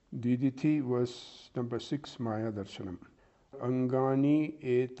Didhiti, verse number 6, Maya Darshanam. Angani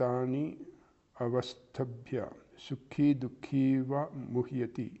etani avasthabhya sukhi dukhi va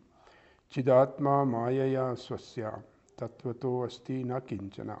muhyati chidatma mayaya swasya tattvato asti na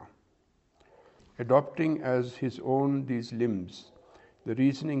kinchana. Adopting as his own these limbs, the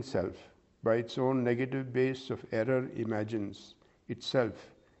reasoning self, by its own negative base of error, imagines itself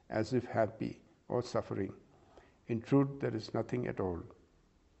as if happy or suffering. In truth, there is nothing at all.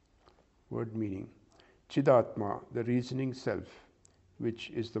 Word meaning. Chidatma, the reasoning self, which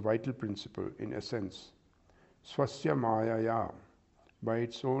is the vital principle in essence. Swasya mayaya, by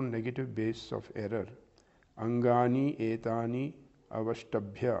its own negative base of error. Angani etani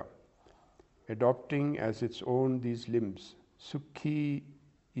avashtabhya, adopting as its own these limbs. Sukhi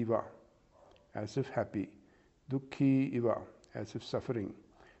iva, as if happy. Dukhi iva, as if suffering.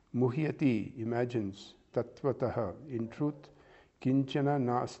 Muhyati, imagines. Tattvataha, in truth. Kinchana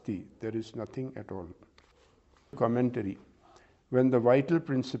nasti, there is nothing at all. Commentary. When the vital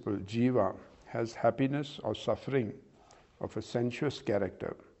principle, jiva, has happiness or suffering of a sensuous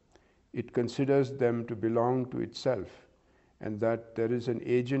character, it considers them to belong to itself and that there is an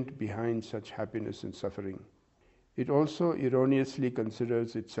agent behind such happiness and suffering. It also erroneously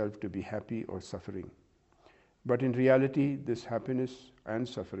considers itself to be happy or suffering. But in reality, this happiness and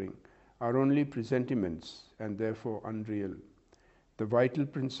suffering are only presentiments and therefore unreal. The vital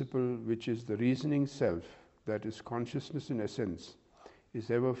principle, which is the reasoning self, that is consciousness in essence,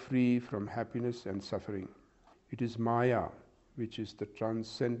 is ever free from happiness and suffering. It is Maya, which is the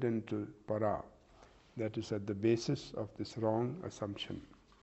transcendental para, that is at the basis of this wrong assumption.